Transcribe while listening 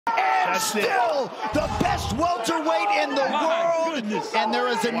still the best welterweight in the world. And there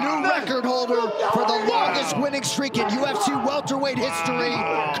is a new record holder for the longest winning streak in UFC welterweight history,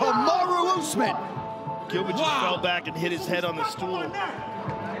 Kamaru Usman. Gilbert just fell back and hit his head on the stool.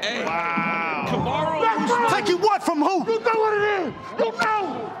 Hey. Wow. Kamaru Usman. Taking what from who? You know what it is. You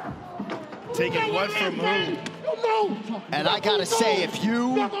know. Taking what from who? And I gotta say, if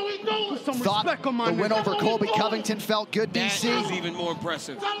you thought the win over Colby Covington felt good, DC, That is even more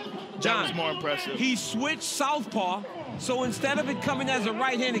impressive. That was more impressive. He switched southpaw, so instead of it coming as a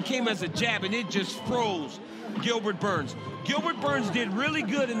right hand, it came as a jab, and it just froze Gilbert Burns. Gilbert Burns did really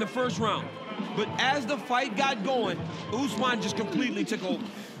good in the first round, but as the fight got going, Usman just completely took over.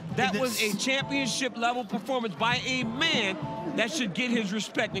 That was a championship-level performance by a man that should get his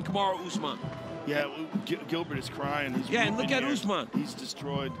respect in Kamaru Usman. Yeah, Gilbert is crying. He's and look at Usman. He's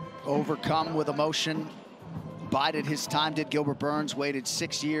destroyed. Overcome with emotion, bided his time, did Gilbert Burns, waited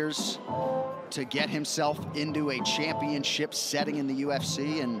 6 years to get himself into a championship setting in the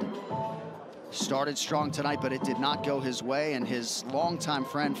UFC, and started strong tonight, but it did not go his way. And his longtime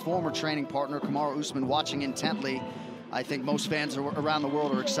friend, former training partner, Kamaru Usman, watching intently. I think most fans around the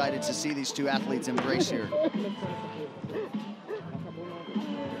world are excited to see these two athletes embrace here.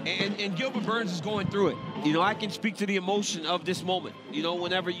 And Gilbert Burns is going through it. You know, I can speak to the emotion of this moment. You know,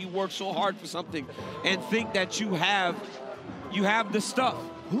 whenever you work so hard for something and think that you have the stuff,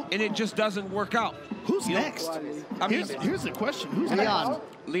 and it just doesn't work out. Who's next? I mean, here's the question. Who's next?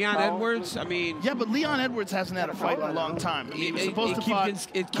 Leon Edwards, I mean... Yeah, but Leon Edwards hasn't had a fight in a long time. I mean, he was supposed to fight.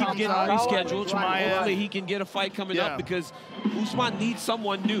 It keeps getting rescheduled. Hopefully he can get a fight coming up, because Usman needs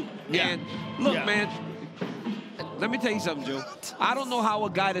someone new. And look, man, let me tell you something, Joe. I don't know how a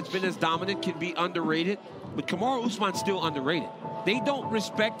guy that's been as dominant can be underrated, but Kamaru Usman's still underrated. They don't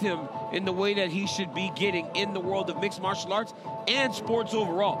respect him in the way that he should be getting in the world of mixed martial arts and sports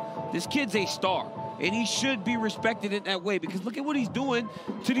overall. This kid's a star, and he should be respected in that way, because look at what he's doing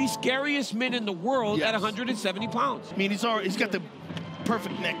to the scariest men in the world at 170 pounds. I mean, he's got the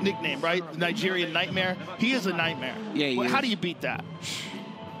perfect nickname, right? Nigerian Nightmare. He is a nightmare. Yeah, he is. How do you beat that?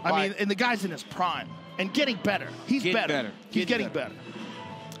 I mean, and the guy's in his prime and getting better. He's better. He's getting better.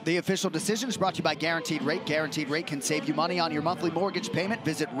 The official decision is brought to you by Guaranteed Rate. Guaranteed Rate can save you money on your monthly mortgage payment.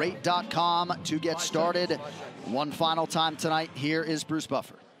 Visit rate.com to get started. One final time tonight, here is Bruce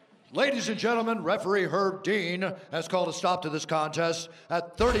Buffer. Ladies and gentlemen, referee Herb Dean has called a stop to this contest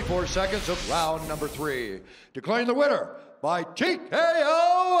at 34 seconds of round number 3. Declaring the winner by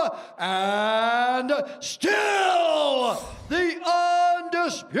TKO, and still the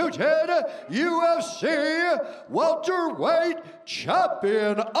undisputed UFC welterweight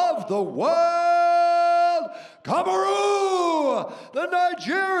champion of the world, Kamaru, the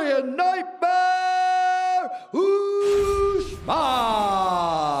Nigerian Nightmare, Usman.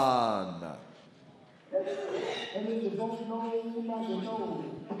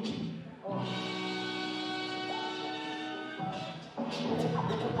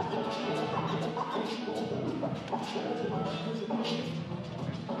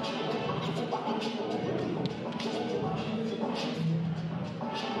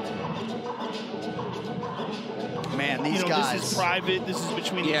 Man, these guys. This is private. This is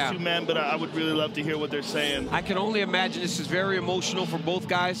between these two men, but I would really love to hear what they're saying. I can only imagine this is very emotional for both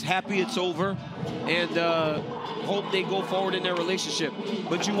guys. Happy it's over, and hope they go forward in their relationship.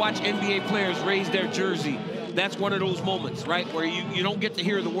 But you watch NBA players raise their jersey. That's one of those moments, right, where you don't get to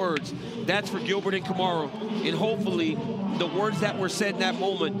hear the words. That's for Gilbert and Kamaru. And hopefully the words that were said in that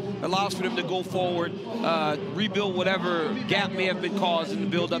moment allows for them to go forward, rebuild whatever gap may have been caused in the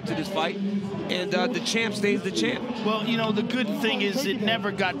build up to this fight. And the champ stays the champ. Well, you know, the good thing is it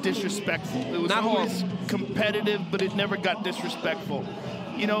never got disrespectful. It was Not always competitive, but it never got disrespectful.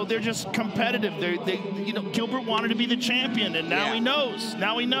 You know, they're just competitive. You know, Gilbert wanted to be the champion, and now he knows.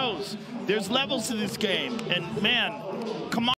 Now he knows. There's levels to this game, and man, come on.